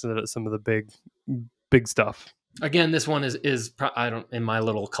Peace and some of the big stuff. Again, this one is in my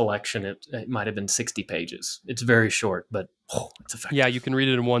little collection, it might have been 60 pages. It's very short, but it's effective. Yeah, you can read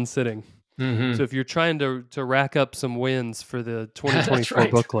it in one sitting. So if you're trying to rack up some wins for the 2024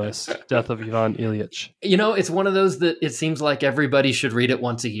 book list, Death of Ivan Ilyich. It's one of those that it seems like everybody should read it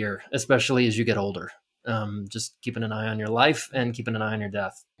once a year, especially as you get older. Just keeping an eye on your life and keeping an eye on your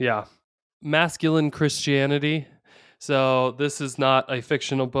death. Yeah. Masculine Christianity. So this is not a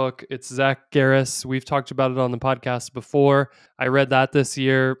fictional book. It's Zach Garris. We've talked about it on the podcast before. I read that this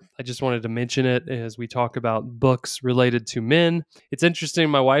year. I just wanted to mention it as we talk about books related to men. It's interesting.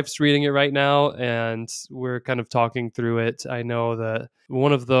 My wife's reading it right now, and we're kind of talking through it. I know that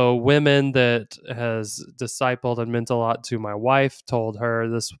one of the women that has discipled and meant a lot to my wife told her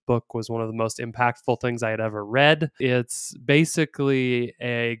this book was one of the most impactful things I had ever read. It's basically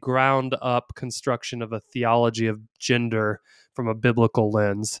a ground up construction of a theology of gender from a biblical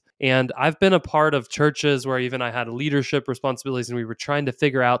lens. And I've been a part of churches where even I had leadership responsibilities and we were trying to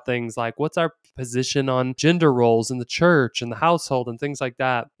figure out things like what's our position on gender roles in the church and the household and things like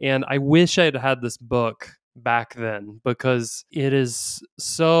that. And I wish I'd had this book back then because it is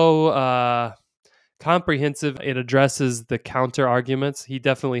so comprehensive. It addresses the counter arguments. He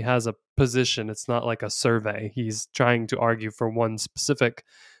definitely has a position. It's not like a survey. He's trying to argue for one specific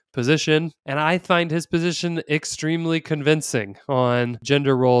position. And I find his position extremely convincing on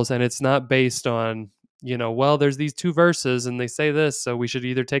gender roles. And it's not based on, well, there's these two verses and they say this, so we should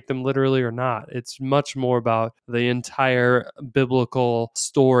either take them literally or not. It's much more about the entire biblical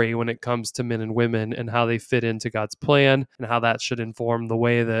story when it comes to men and women and how they fit into God's plan and how that should inform the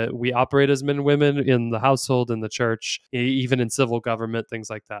way that we operate as men and women in the household, in the church, even in civil government,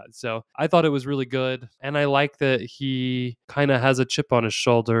 things like that. So I thought it was really good. And I like that he kind of has a chip on his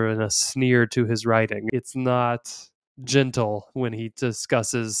shoulder and a sneer to his writing. It's not gentle when he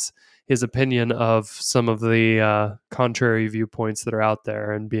discusses his opinion of some of the contrary viewpoints that are out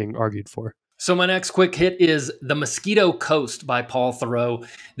there and being argued for. So my next quick hit is The Mosquito Coast by Paul Theroux.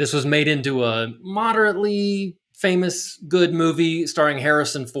 This was made into a moderately famous, good movie starring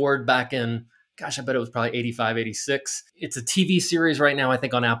Harrison Ford back in, I bet it was probably 85, 86. It's a TV series right now, I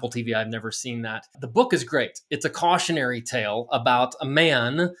think on Apple TV. I've never seen that. The book is great. It's a cautionary tale about a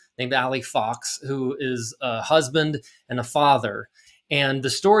man named Ilych Fox who is a husband and a father. And the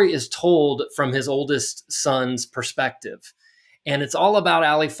story is told from his oldest son's perspective. And it's all about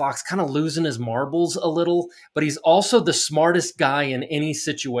Ilych Fox kind of losing his marbles a little, but he's also the smartest guy in any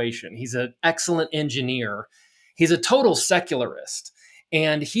situation. He's an excellent engineer. He's a total secularist.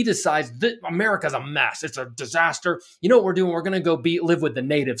 And he decides that America's a mess. It's a disaster. You know what we're doing? We're going to go live with the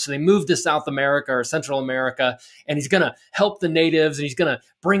natives. So they moved to South America or Central America, and he's going to help the natives, and he's going to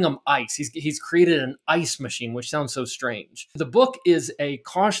bring them ice. He's created an ice machine, which sounds so strange. The book is a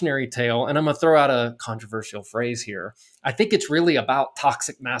cautionary tale, and I'm going to throw out a controversial phrase here. I think it's really about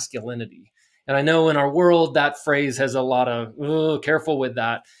toxic masculinity. And I know in our world, that phrase has a lot of, careful with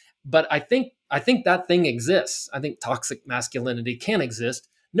that. But I think that thing exists. I think toxic masculinity can exist,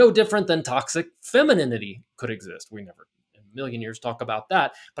 no different than toxic femininity could exist. We never in a million years talk about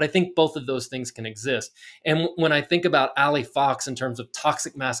that, but I think both of those things can exist. And when I think about Ilych Fox in terms of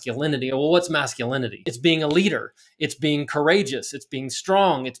toxic masculinity, well, what's masculinity? It's being a leader. It's being courageous. It's being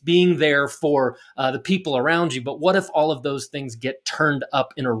strong. It's being there for the people around you. But what if all of those things get turned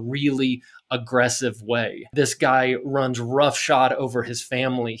up in a really aggressive way? This guy runs roughshod over his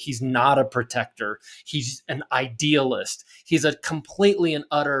family. He's not a protector. He's an idealist. He's a completely and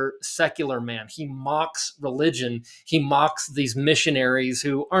utter secular man. He mocks religion. He mocks these missionaries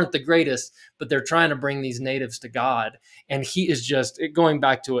who aren't the greatest, but they're trying to bring these natives to God. And he is just, going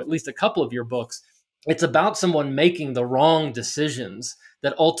back to at least a couple of your books, it's about someone making the wrong decisions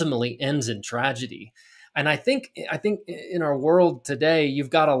that ultimately ends in tragedy. And I think in our world today, you've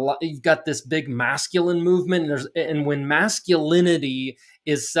got this big masculine movement, and when masculinity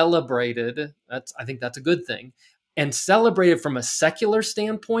is celebrated, I think that's a good thing. And celebrated from a secular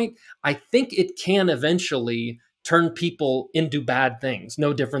standpoint, I think it can eventually turn people into bad things.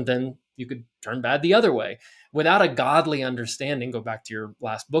 No different than you could turn bad the other way. Without a godly understanding, go back to your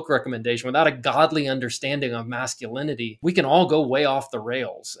last book recommendation, without a godly understanding of masculinity, we can all go way off the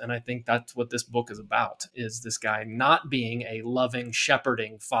rails. And I think that's what this book is about, is this guy not being a loving,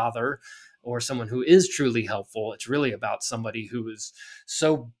 shepherding father or someone who is truly helpful. It's really about somebody who is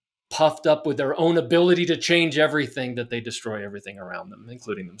so puffed up with their own ability to change everything that they destroy everything around them,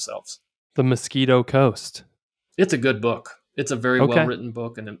 including themselves. The Mosquito Coast. It's a good book. It's a very well-written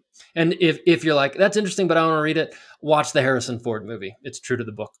book. And if you're like, that's interesting, but I don't want to read it, watch the Harrison Ford movie. It's true to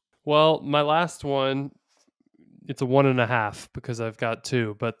the book. Well, my last one, it's a 1.5 because I've got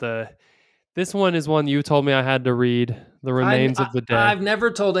 2. But this one is one you told me I had to read, The Remains of the Day. I've never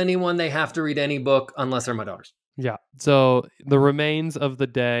told anyone they have to read any book unless they're my daughters. Yeah. So The Remains of the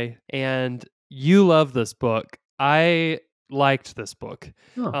Day. And you love this book. I liked this book.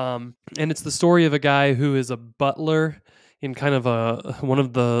 And it's the story of a guy who is a butler in kind of one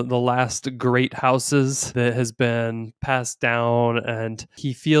of the last great houses that has been passed down, and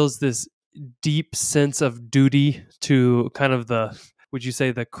he feels this deep sense of duty to kind of would you say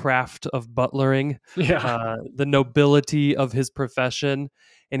the craft of butlering, the nobility of his profession,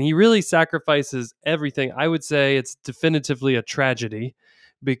 and he really sacrifices everything. I would say it's definitively a tragedy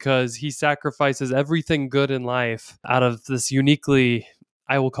because he sacrifices everything good in life out of this uniquely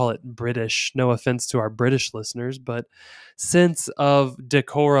I will call it British, no offense to our British listeners, but sense of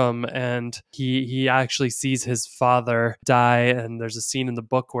decorum. And he actually sees his father die, and there's a scene in the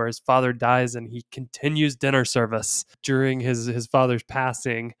book where his father dies and he continues dinner service during his father's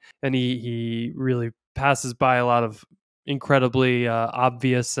passing, and he really passes by a lot of incredibly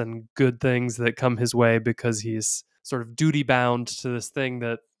obvious and good things that come his way because he's sort of duty bound to this thing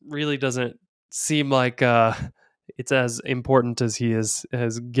that really doesn't seem like it's as important as he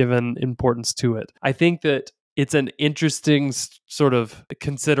has given importance to it. I think that it's an interesting sort of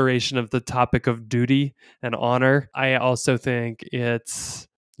consideration of the topic of duty and honor. I also think it's,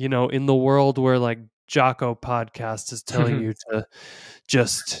 in the world where like Jocko podcast is telling you to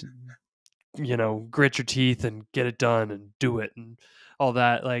just, grit your teeth and get it done and do it and all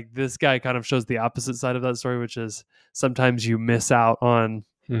that. Like, this guy kind of shows the opposite side of that story, which is sometimes you miss out on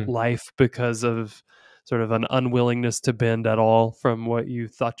life because of sort of an unwillingness to bend at all from what you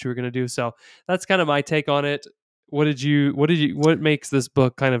thought you were going to do. So that's kind of my take on it. What makes this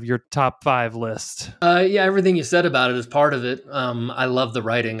book kind of your top 5 list? Yeah, everything you said about it is part of it. I love the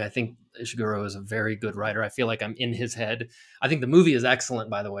writing. I think Ishiguro is a very good writer. I feel like I'm in his head. I think the movie is excellent,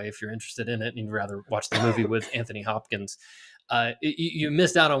 by the way, if you're interested in it and you'd rather watch the movie with Anthony Hopkins. You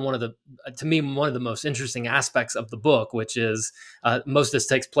missed out on one of the most interesting aspects of the book, which is most of this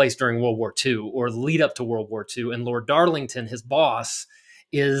takes place during World War II or lead up to World War II. And Lord Darlington, his boss,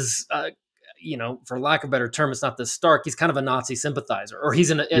 is, for lack of a better term, it's not this stark. He's kind of a Nazi sympathizer, or he's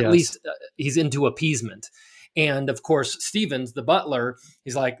at least he's into appeasement. And of course, Stevens, the butler,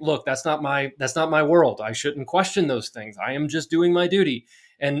 he's like, look, that's not my world. I shouldn't question those things. I am just doing my duty.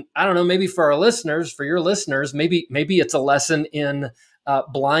 And I don't know, maybe for your listeners, maybe it's a lesson in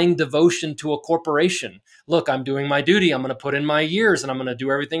blind devotion to a corporation. Look, I'm doing my duty. I'm going to put in my years and I'm going to do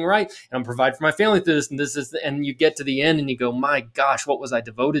everything right. And I'm provide for my family through this. And you get to the end and you go, my gosh, what was I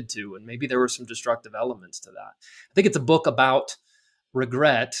devoted to? And maybe there were some destructive elements to that. I think it's a book about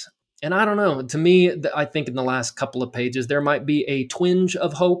regret. And I don't know, to me, I think in the last couple of pages, there might be a twinge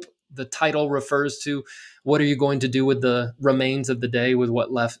of hope. The title refers to what are you going to do with the remains of the day, with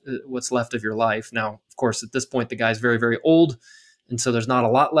what's left of your life. Now, of course, at this point, the guy's very, very old. And so there's not a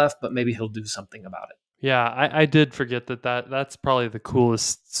lot left, but maybe he'll do something about it. Yeah, I did forget that's probably the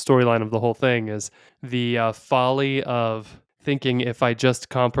coolest storyline of the whole thing is the folly of thinking if I just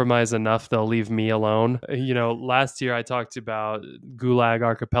compromise enough, they'll leave me alone. Last year I talked about Gulag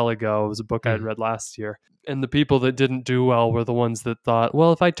Archipelago. It was a book I had read last year. And the people that didn't do well were the ones that thought,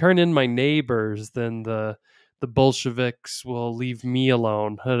 well, if I turn in my neighbors, then the Bolsheviks will leave me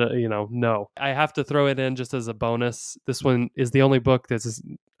alone. No. I have to throw it in just as a bonus. This one is the only book that's,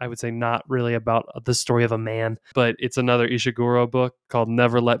 I would say, not really about the story of a man, but it's another Ishiguro book called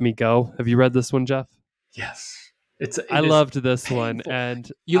Never Let Me Go. Have you read this one, Jeff? Yes. I loved this one, and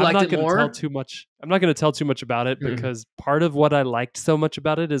I'm not going to tell too much. I'm not going to tell too much about it because part of what I liked so much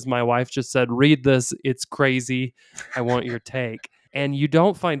about it is my wife just said, "Read this. It's crazy. I want your take." And you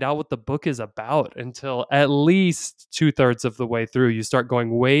don't find out what the book is about until at least 2/3 of the way through. You start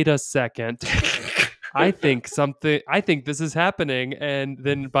going, "Wait a second." I think this is happening, and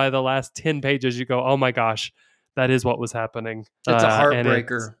then by the last 10 pages, you go, "Oh my gosh." That is what was happening. It's a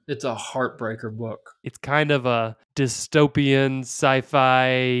heartbreaker. It's a heartbreaker book. It's kind of a dystopian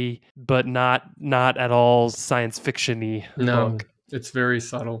sci-fi, but not at all science fiction-y book. It's very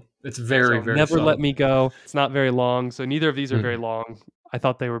subtle. It's very Never subtle. Let Me Go. It's not very long, so neither of these are very long. I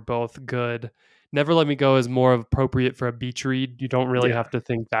thought they were both good. Never Let Me Go is more appropriate for a beach read. You don't really have to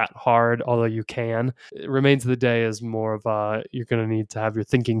think that hard, although you can. Remains of the Day is more of you're going to need to have your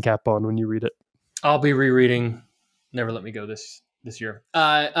thinking cap on when you read it. I'll be rereading Never Let Me Go this year.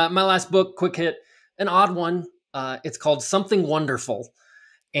 My last book, quick hit, an odd one. It's called Something Wonderful,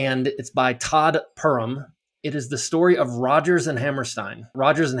 and it's by Todd Perham. It is the story of Rodgers and Hammerstein.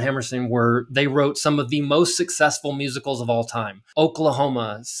 Rodgers and Hammerstein they wrote some of the most successful musicals of all time.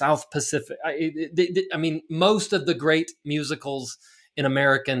 Oklahoma, South Pacific. I mean, most of the great musicals in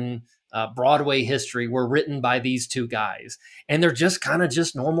American Broadway history were written by these two guys. And they're just kind of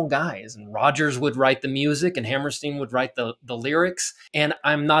just normal guys. And Rodgers would write the music and Hammerstein would write the lyrics. And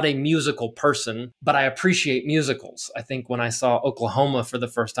I'm not a musical person, but I appreciate musicals. I think when I saw Oklahoma for the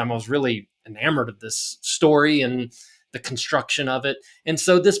first time, I was really enamored of this story and the construction of it. And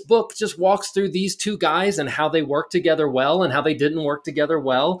so this book just walks through these two guys and how they worked together well and how they didn't work together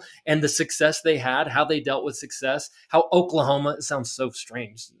well, and the success they had, how they dealt with success, how Oklahoma, it sounds so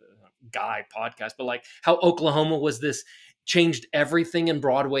strange, guy podcast, but like how Oklahoma was this changed everything in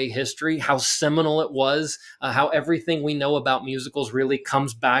Broadway history, how seminal it was, how everything we know about musicals really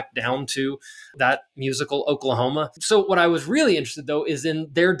comes back down to that musical, Oklahoma. So what I was really interested, though, is in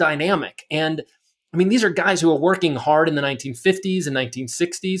their dynamic. And I mean, these are guys who were working hard in the 1950s and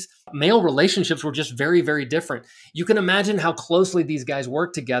 1960s. Male relationships were just very, very different. You can imagine how closely these guys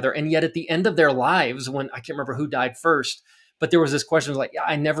worked together. And yet at the end of their lives, when I can't remember who died first, but there was this question like, yeah,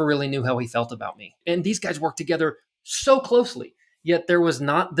 I never really knew how he felt about me. And these guys worked together so closely, yet there was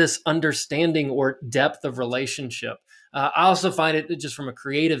not this understanding or depth of relationship. I also find it just from a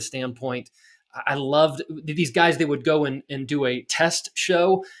creative standpoint, I loved these guys. They would go and do a test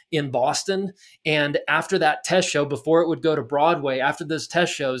show in Boston. And after that test show, before it would go to Broadway, after those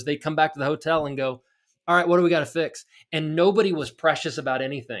test shows, they'd come back to the hotel and go, all right, what do we got to fix? And nobody was precious about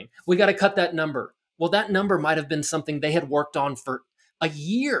anything. We got to cut that number. Well, that number might have been something they had worked on for a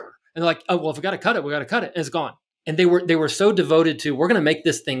year. And they're like, oh, well, if we got to cut it, we got to cut it. And it's gone. And they were so devoted to, we're going to make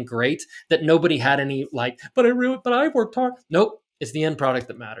this thing great, that nobody had any like, but I worked hard. Nope. It's the end product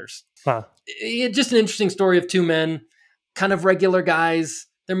that matters. Huh. It's just an interesting story of two men, kind of regular guys.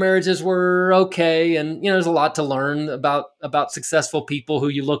 Their marriages were okay. And, there's a lot to learn about successful people who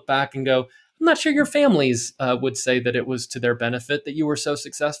you look back and go, I'm not sure your families would say that it was to their benefit that you were so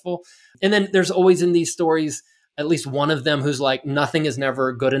successful. And then there's always in these stories, at least one of them who's like, nothing is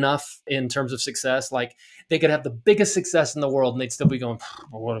never good enough in terms of success. Like they could have the biggest success in the world and they'd still be going,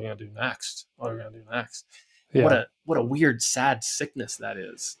 well, what are we going to do next? What are we going to do next? Yeah. What a weird, sad sickness that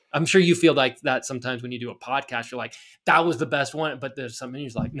is. I'm sure you feel like that sometimes when you do a podcast, you're like, that was the best one. But there's something you're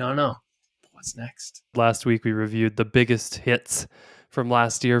like, no, what's next? Last week, we reviewed the biggest hits from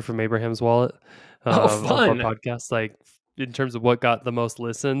last year from Abraham's Wallet. Fun. Our podcast, like in terms of what got the most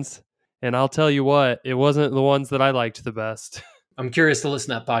listens. And I'll tell you what, it wasn't the ones that I liked the best. I'm curious to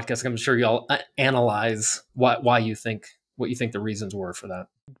listen to that podcast. I'm sure y'all analyze why you think, what you think the reasons were for that.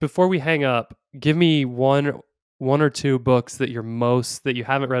 Before we hang up, give me one or two books that you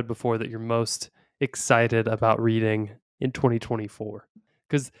haven't read before that you're most excited about reading in 2024.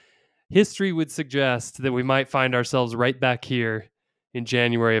 Because history would suggest that we might find ourselves right back here in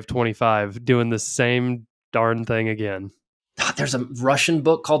January of 25 doing the same darn thing again. There's a Russian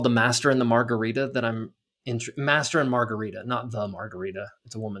book called The Master and the Margarita that I'm Master and Margarita, not the Margarita.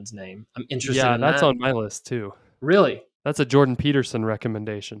 It's a woman's name. I'm interested in that. Yeah, that's on my list too. Really? That's a Jordan Peterson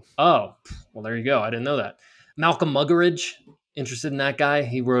recommendation. Oh, well, there you go. I didn't know that. Malcolm Muggeridge, interested in that guy.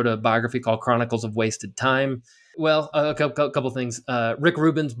 He wrote a biography called Chronicles of Wasted Time. Well, a couple things. Rick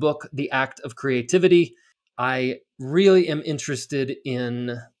Rubin's book, The Act of Creativity. I really am interested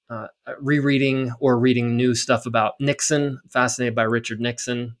in rereading or reading new stuff about Nixon. Fascinated by Richard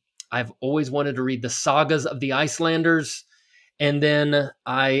Nixon. I've always wanted to read the sagas of the Icelanders. And then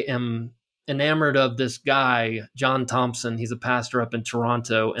I am enamored of this guy, John Thompson. He's a pastor up in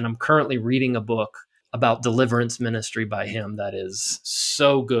Toronto. And I'm currently reading a book about deliverance ministry by him that is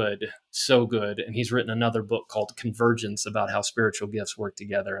so good, so good. And he's written another book called Convergence about how spiritual gifts work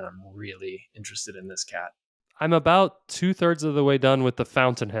together. And I'm really interested in this cat. I'm about 2/3 of the way done with The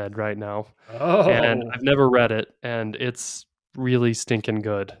Fountainhead right now. Oh. And I've never read it, and it's really stinking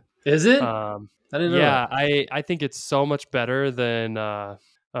good. Is it? I didn't know yeah, that. I think it's so much better than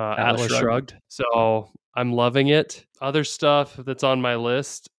Atlas Shrugged. So I'm loving it. Other stuff that's on my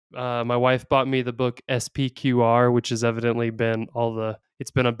list. My wife bought me the book SPQR, which has evidently been it's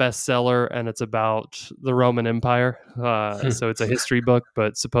been a bestseller, and it's about the Roman Empire. So it's a history book,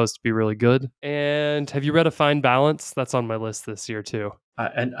 but supposed to be really good. And have you read A Fine Balance? That's on my list this year too.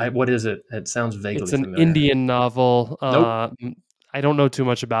 What is it? It sounds vaguely It's an familiar. Indian novel. Nope. I don't know too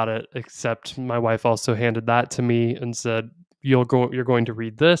much about it, except my wife also handed that to me and said, you're going to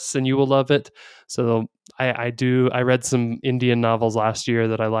read this and you will love it. So I read some Indian novels last year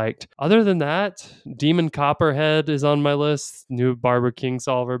that I liked. Other than that, Demon Copperhead is on my list. New Barbara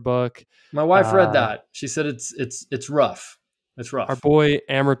Kingsolver book. My wife read that. She said it's rough. It's rough. Our boy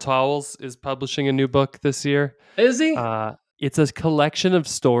Amor Towles is publishing a new book this year. Is he? It's a collection of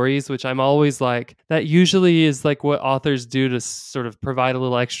stories, which I'm always like, that usually is like what authors do to sort of provide a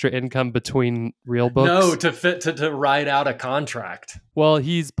little extra income between real books. No, to ride out a contract. Well,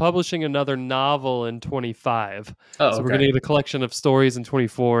 he's publishing another novel in 25. Oh, so okay. We're going to get a collection of stories in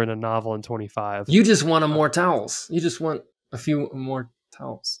 24 and a novel in 25. You just want more towels. You just want a few more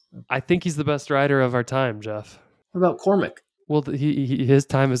towels. I think he's the best writer of our time, Jeff. What about Cormac? Well, his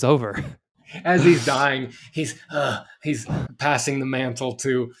time is over. As he's dying, he's passing the mantle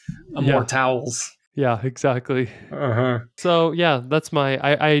to more towels. Yeah, exactly. Uh-huh. So yeah, that's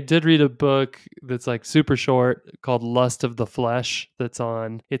I did read a book that's like super short called Lust of the Flesh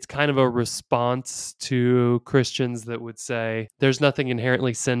it's kind of a response to Christians that would say there's nothing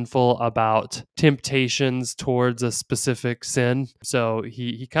inherently sinful about temptations towards a specific sin. So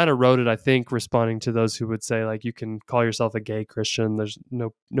he kind of wrote it, I think, responding to those who would say like you can call yourself a gay Christian. There's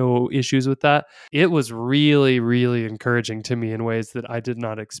no issues with that. It was really, really encouraging to me in ways that I did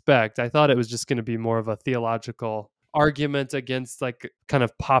not expect. I thought it was just going to be more of a theological argument against like kind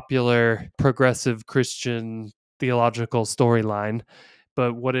of popular progressive Christian theological storyline.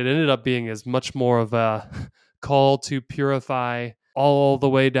 But what it ended up being is much more of a call to purify all the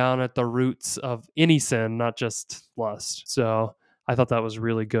way down at the roots of any sin, not just lust. So I thought that was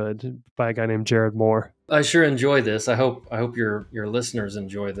really good by a guy named Jared Moore. I sure enjoy this. I hope your listeners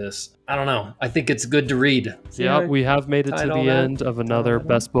enjoy this. I don't know. I think it's good to read. Yeah, we have made it to the end of another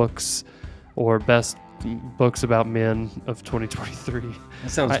best books or best books about men of 2023. That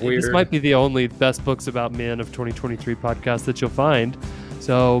sounds weird. This might be the only best books about men of 2023 podcast that you'll find.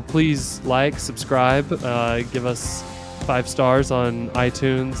 So please like, subscribe, give us 5 stars on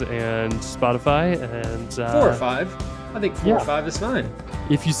iTunes and Spotify, and 4 or 5. I think 4 or 5 is fine.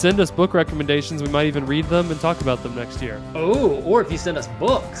 If you send us book recommendations, we might even read them and talk about them next year. Oh, or if you send us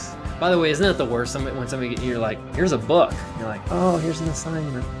books. By the way, isn't that the worst? When somebody you're like, here's a book. You're like, oh, here's an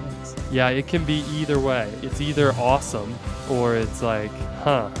assignment. Thanks. Yeah, it can be either way. It's either awesome or it's like,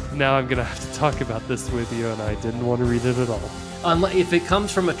 now I'm going to have to talk about this with you and I didn't want to read it at all. If it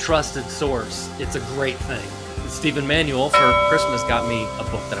comes from a trusted source, it's a great thing. Stephen Manuel for Christmas got me a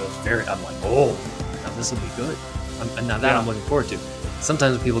book that I'm like, oh, now this will be good. I'm looking forward to.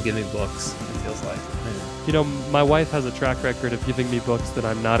 Sometimes when people give me books, it feels like, You know, my wife has a track record of giving me books that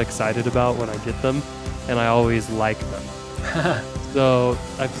I'm not excited about when I get them, and I always like them. So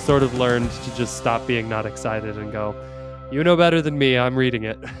I've sort of learned to just stop being not excited and go, you know better than me, I'm reading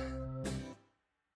it.